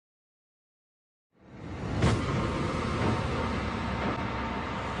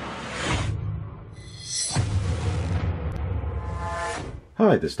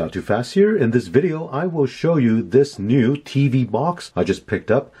Hi, this is Not Too Fast here. In this video, I will show you this new TV box I just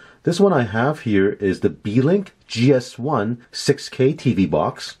picked up. This one I have here is the Beelink GS1 6K TV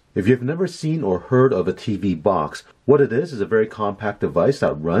box. If you've never seen or heard of a TV box, what it is a very compact device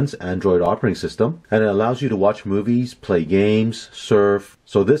that runs Android operating system, and it allows you to watch movies, play games, surf.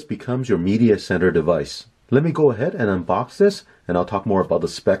 So this becomes your media center device. Let me go ahead and unbox this, and I'll talk more about the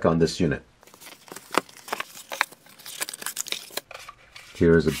spec on this unit.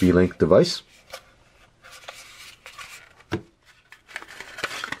 Here is a Beelink device.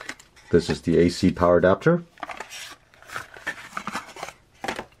 This is the AC power adapter.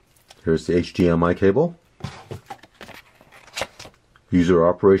 Here's the HDMI cable. User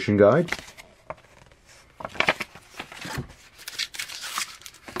operation guide.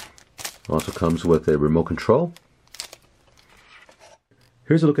 Also comes with a remote control.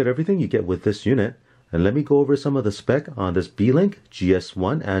 Here's a look at everything you get with this unit. And let me go over some of the spec on this Beelink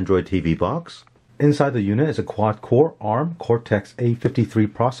GS1 Android TV box. Inside the unit is a quad-core ARM Cortex A53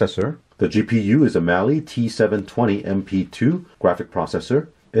 processor. The GPU is a Mali-T720 MP2 graphic processor.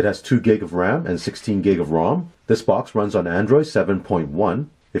 It has 2 GB of RAM and 16 GB of ROM. This box runs on Android 7.1.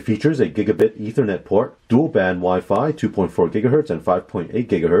 It features a Gigabit Ethernet port, dual band Wi-Fi 2.4 GHz and 5.8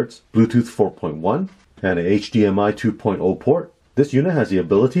 GHz, Bluetooth 4.1, and a HDMI 2.0 port. This unit has the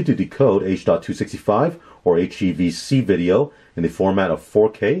ability to decode H.265 or HEVC video in the format of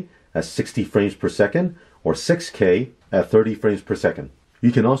 4K at 60 frames per second or 6K at 30 frames per second.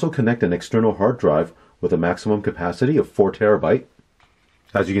 You can also connect an external hard drive with a maximum capacity of 4 TB.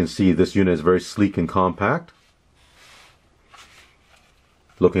 As you can see, this unit is very sleek and compact.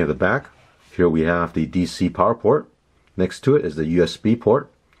 Looking at the back, here we have the DC power port. Next to it is the USB port.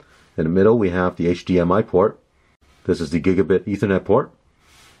 In the middle we have the HDMI port. This is the Gigabit Ethernet port.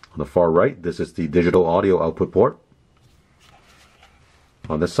 On the far right, this is the digital audio output port.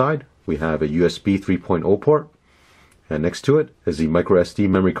 On this side, we have a USB 3.0 port. And next to it is the microSD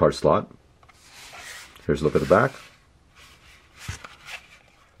memory card slot. Here's a look at the back.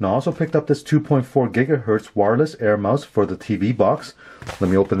 Now I also picked up this 2.4 GHz wireless air mouse for the TV box.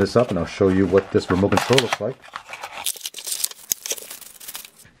 Let me open this up and I'll show you what this remote control looks like.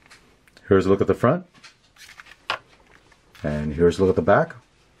 Here's a look at the front. And here's a look at the back.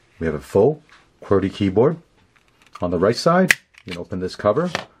 We have a full QWERTY keyboard. On the right side, you can open this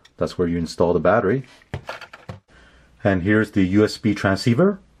cover. That's where you install the battery. And here's the USB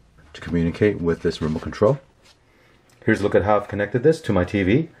transceiver to communicate with this remote control. Here's a look at how I've connected this to my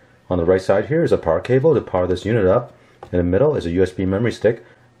TV. On the right side here is a power cable to power this unit up. In the middle is a USB memory stick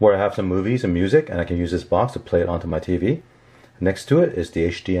where I have some movies and music, and I can use this box to play it onto my TV. Next to it is the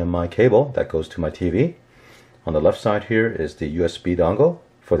HDMI cable that goes to my TV. On the left side here is the USB dongle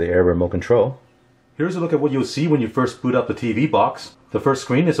for the air remote control. Here's a look at what you'll see when you first boot up the TV box. The first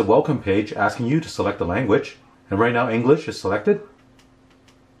screen is a welcome page asking you to select the language. And right now English is selected.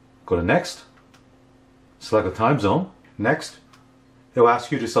 Go to next. Select the time zone. Next. It'll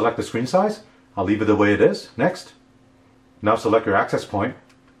ask you to select the screen size. I'll leave it the way it is. Next. Now select your access point.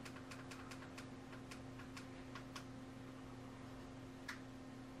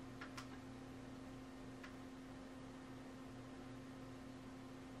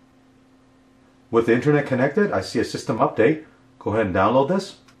 With the internet connected, I see a system update. Go ahead and download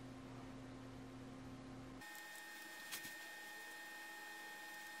this.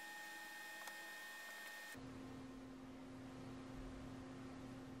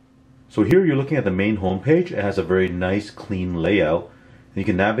 So here you're looking at the main home page. It has a very nice clean layout. And you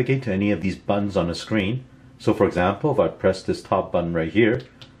can navigate to any of these buttons on the screen. So for example, if I press this top button right here,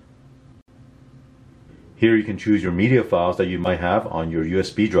 you can choose your media files that you might have on your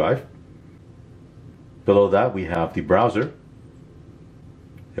USB drive. Below that we have the browser.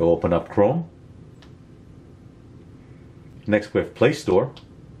 It will open up Chrome. Next we have Play Store.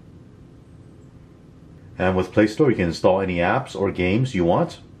 And with Play Store you can install any apps or games you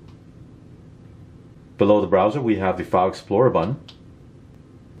want. Below the browser we have the File Explorer button.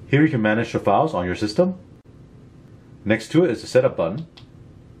 Here you can manage the files on your system. Next to it is the Setup button.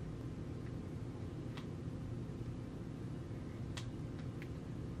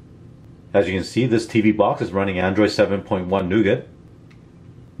 As you can see, this TV box is running Android 7.1 Nougat.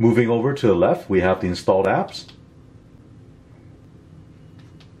 Moving over to the left, we have the installed apps.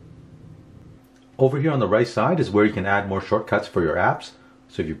 Over here on the right side is where you can add more shortcuts for your apps.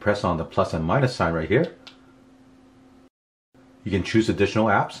 So if you press on the plus and minus sign right here, you can choose additional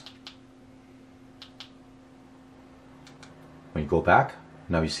apps. When you go back,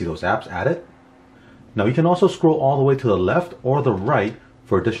 now you see those apps added. Now you can also scroll all the way to the left or the right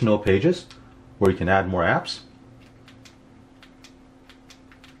for additional pages where you can add more apps.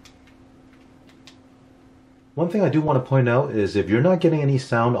 One thing I do want to point out is if you're not getting any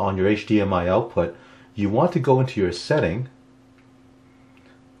sound on your HDMI output, you want to go into your setting,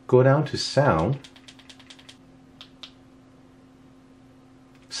 go down to sound,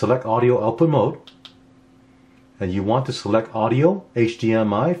 select audio output mode, and you want to select audio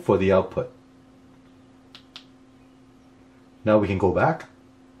HDMI for the output. Now we can go back.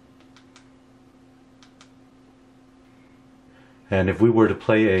 And if we were to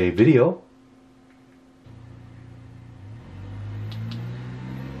play a video,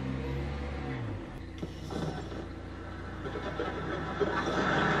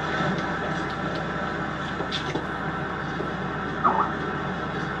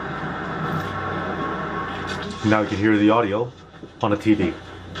 now you can hear the audio on a TV.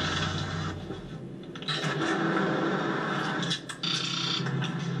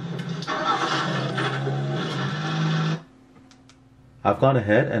 I've gone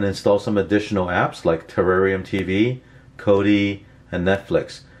ahead and installed some additional apps like Terrarium TV, Kodi, and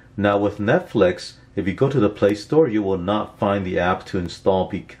Netflix. Now with Netflix, if you go to the Play Store, you will not find the app to install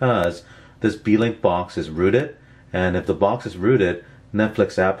because this Beelink box is rooted, and if the box is rooted,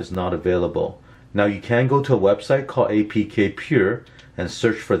 Netflix app is not available. Now you can go to a website called APK Pure and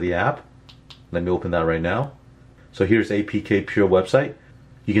search for the app. Let me open that right now. So here's APK Pure website.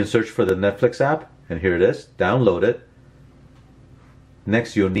 You can search for the Netflix app, and here it is. Download it.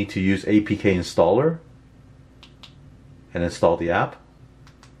 Next, you'll need to use APK installer and install the app.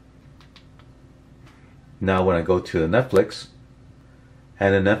 Now when I go to the Netflix,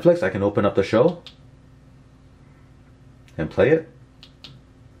 and in Netflix I can open up the show and play it.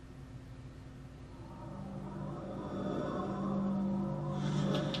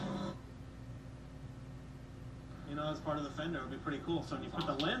 You know, as part of the fender, it would be pretty cool. So when you put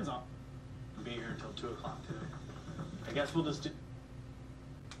the lens on, we'll be here until 2 o'clock today. I guess we'll just do.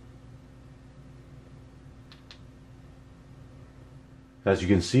 As you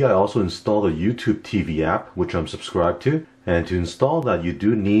can see, I also installed a YouTube TV app, which I'm subscribed to. And to install that, you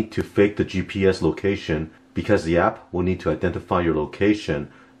do need to fake the GPS location because the app will need to identify your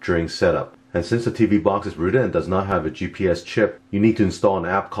location during setup. And since the TV box is rooted and does not have a GPS chip, you need to install an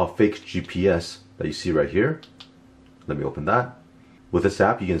app called Fake GPS that you see right here. Let me open that. With this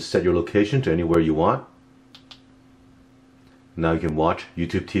app, you can set your location to anywhere you want. Now you can watch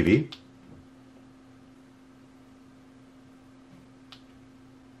YouTube TV.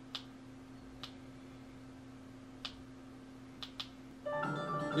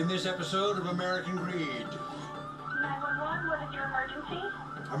 In this episode of American Greed. 911, what is your emergency?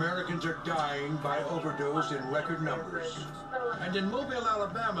 Americans are dying by overdose in record numbers. And in Mobile,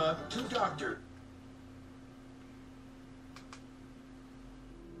 Alabama, 2 doctors.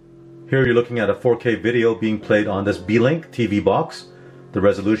 Here you're looking at a 4K video being played on this Beelink TV box. The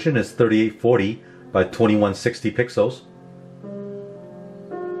resolution is 3840 by 2160 pixels.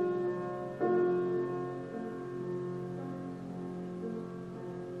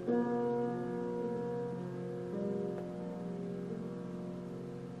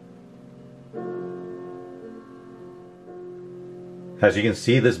 As you can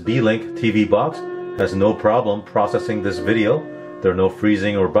see, this Beelink TV box has no problem processing this video. There are no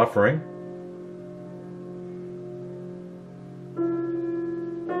freezing or buffering.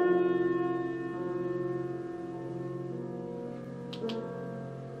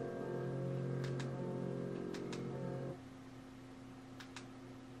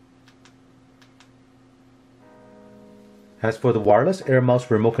 As for the wireless Air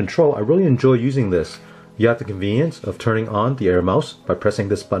Mouse remote control, I really enjoy using this. You have the convenience of turning on the Air Mouse by pressing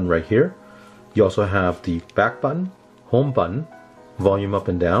this button right here. You also have the back button, home button, volume up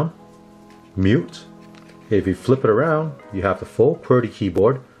and down, mute. If you flip it around, you have the full QWERTY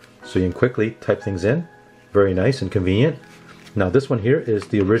keyboard, so you can quickly type things in. Very nice and convenient. Now this one here is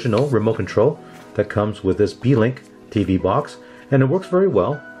the original remote control that comes with this Beelink TV box, and it works very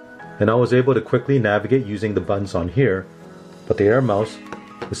well. And I was able to quickly navigate using the buttons on here, but the Air Mouse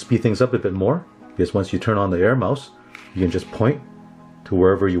will speed things up a bit more. Because once you turn on the Air Mouse, you can just point to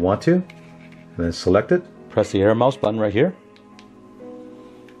wherever you want to, and then select it. Press the Air Mouse button right here.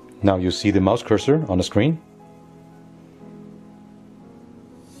 Now you'll see the mouse cursor on the screen.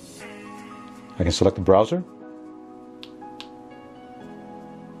 I can select the browser.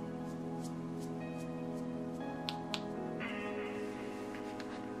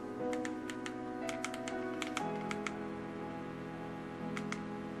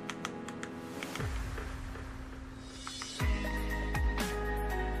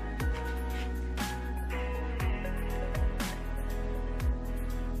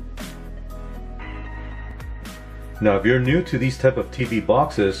 Now if you're new to these type of TV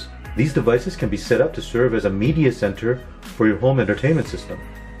boxes, These devices can be set up to serve as a media center for your home entertainment system.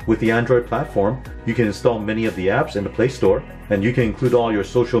 With the Android platform, you can install many of the apps in the Play Store, and you can include all your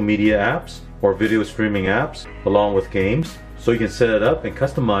social media apps or video streaming apps along with games, so you can set it up and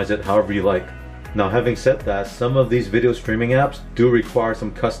customize it however you like. Now, having said that, some of these video streaming apps do require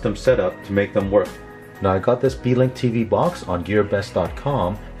some custom setup to make them work. Now, I got this Beelink TV box on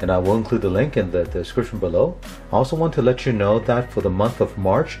gearbest.com, and I will include the link in the description below. I also want to let you know that for the month of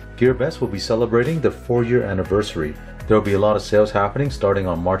March, GearBest will be celebrating the 4-year anniversary. There will be a lot of sales happening starting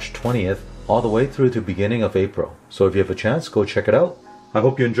on March 20th all the way through to the beginning of April. So if you have a chance, go check it out. I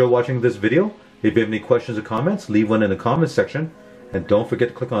hope you enjoy watching this video. If you have any questions or comments, leave one in the comments section. And don't forget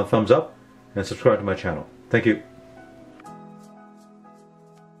to click on the thumbs up and subscribe to my channel. Thank you.